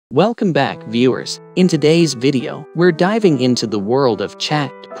Welcome back, viewers. In today's video, we're diving into the world of chat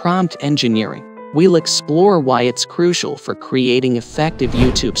prompt engineering. We'll explore why it's crucial for creating effective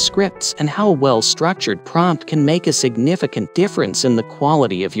YouTube scripts and how a well-structured prompt can make a significant difference in the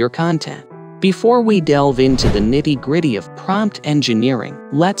quality of your content. Before we delve into the nitty-gritty of prompt engineering,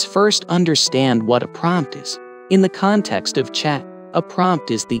 let's first understand what a prompt is. In the context of chat, a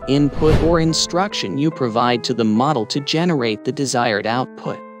prompt is the input or instruction you provide to the model to generate the desired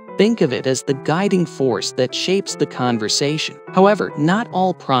output. Think of it as the guiding force that shapes the conversation. However, not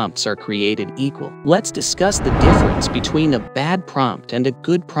all prompts are created equal. Let's discuss the difference between a bad prompt and a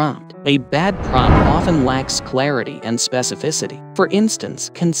good prompt. A bad prompt often lacks clarity and specificity. For instance,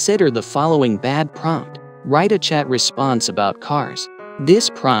 consider the following bad prompt. Write a chat response about cars.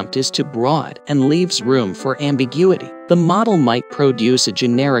 This prompt is too broad and leaves room for ambiguity. The model might produce a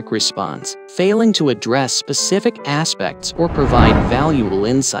generic response, failing to address specific aspects or provide valuable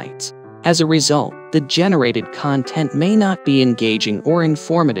insights. As a result, the generated content may not be engaging or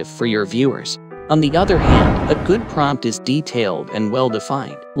informative for your viewers. On the other hand, a good prompt is detailed and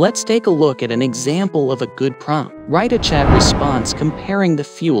well-defined. Let's take a look at an example of a good prompt. Write a chat response comparing the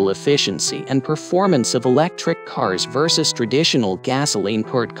fuel efficiency and performance of electric cars versus traditional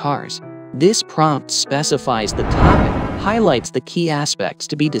gasoline-powered cars. This prompt specifies the topic, highlights the key aspects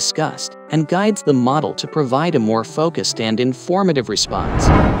to be discussed, and guides the model to provide a more focused and informative response.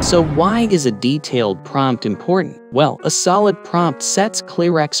 So why is a detailed prompt important? Well, a solid prompt sets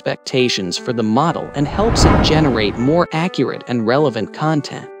clear expectations for the model and helps it generate more accurate and relevant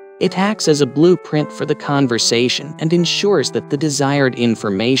content. It acts as a blueprint for the conversation and ensures that the desired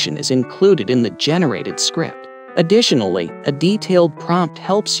information is included in the generated script. Additionally, a detailed prompt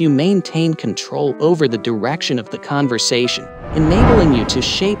helps you maintain control over the direction of the conversation, enabling you to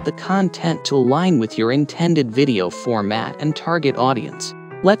shape the content to align with your intended video format and target audience.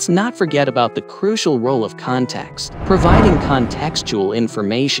 Let's not forget about the crucial role of context. Providing contextual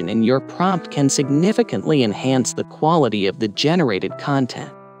information in your prompt can significantly enhance the quality of the generated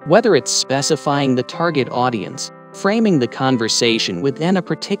content. Whether it's specifying the target audience, framing the conversation within a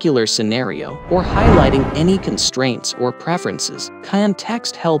particular scenario, or highlighting any constraints or preferences,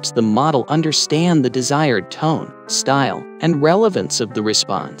 context helps the model understand the desired tone, style, and relevance of the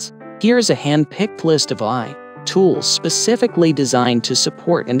response. Here's a hand-picked list of AI tools specifically designed to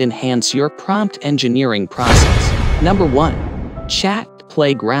support and enhance your prompt engineering process. Number 1. Chat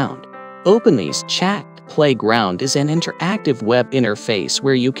Playground. OpenAI's Chat Playground is an interactive web interface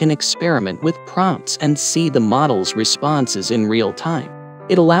where you can experiment with prompts and see the model's responses in real time.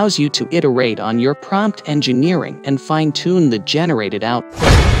 It allows you to iterate on your prompt engineering and fine-tune the generated output.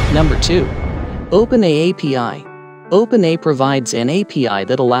 Number 2. OpenAI API. OpenAI provides an API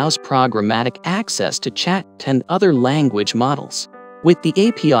that allows programmatic access to chat and other language models. With the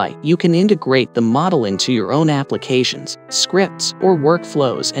API, you can integrate the model into your own applications, scripts, or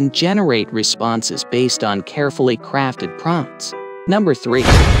workflows and generate responses based on carefully crafted prompts. Number 3.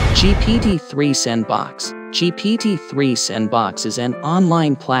 GPT-3 Sandbox. GPT-3 Sandbox is an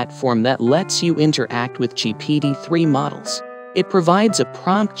online platform that lets you interact with GPT-3 models. It provides a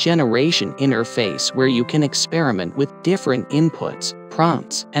prompt generation interface where you can experiment with different inputs,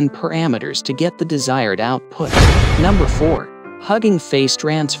 prompts, and parameters to get the desired output. Number 4. Hugging Face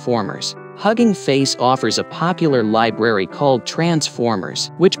Transformers. Hugging Face offers a popular library called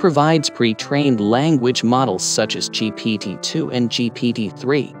Transformers, which provides pre-trained language models such as GPT-2 and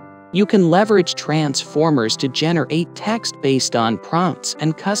GPT-3. You can leverage Transformers to generate text based on prompts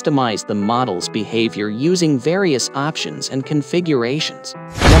and customize the model's behavior using various options and configurations.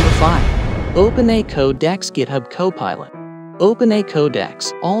 Number 5. OpenAI Codex GitHub Copilot. OpenAI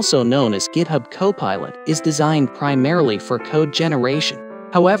Codex, also known as GitHub Copilot, is designed primarily for code generation.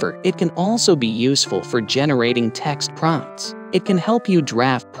 However, it can also be useful for generating text prompts. It can help you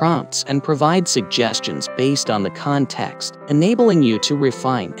draft prompts and provide suggestions based on the context, enabling you to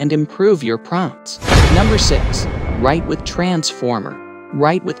refine and improve your prompts. Number 6. Write with Transformer.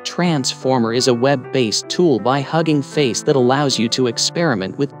 Write with Transformer is a web-based tool by Hugging Face that allows you to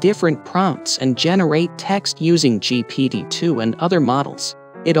experiment with different prompts and generate text using GPT-2 and other models.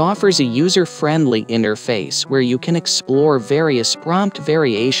 It offers a user-friendly interface where you can explore various prompt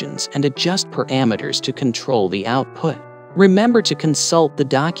variations and adjust parameters to control the output. Remember to consult the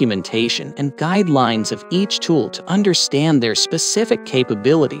documentation and guidelines of each tool to understand their specific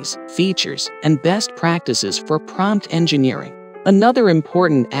capabilities, features, and best practices for prompt engineering. Another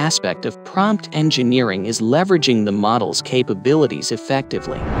important aspect of prompt engineering is leveraging the model's capabilities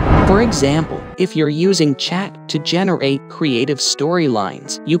effectively. For example, if you're using chat to generate creative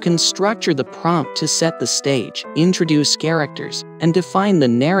storylines, you can structure the prompt to set the stage, introduce characters, and define the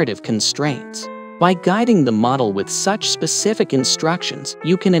narrative constraints. By guiding the model with such specific instructions,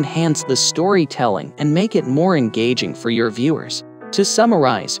 you can enhance the storytelling and make it more engaging for your viewers. To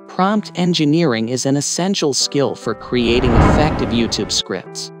summarize, prompt engineering is an essential skill for creating effective YouTube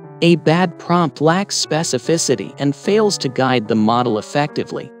scripts. A bad prompt lacks specificity and fails to guide the model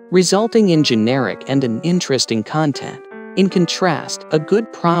effectively, resulting in generic and uninteresting content. In contrast, a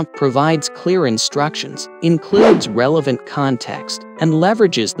good prompt provides clear instructions, includes relevant context, and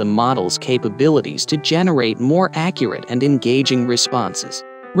leverages the model's capabilities to generate more accurate and engaging responses.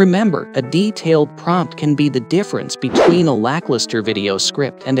 Remember, a detailed prompt can be the difference between a lackluster video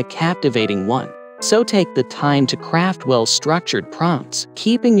script and a captivating one. So take the time to craft well-structured prompts,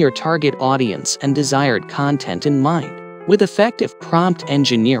 keeping your target audience and desired content in mind. With effective prompt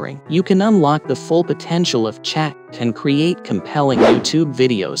engineering, you can unlock the full potential of chat and create compelling YouTube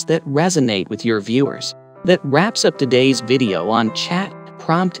videos that resonate with your viewers. That wraps up today's video on chat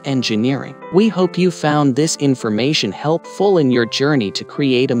prompt engineering. We hope you found this information helpful in your journey to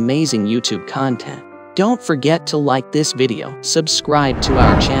create amazing YouTube content. Don't forget to like this video, subscribe to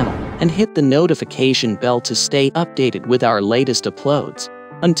our channel, and hit the notification bell to stay updated with our latest uploads.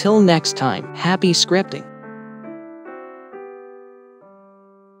 Until next time, happy scripting!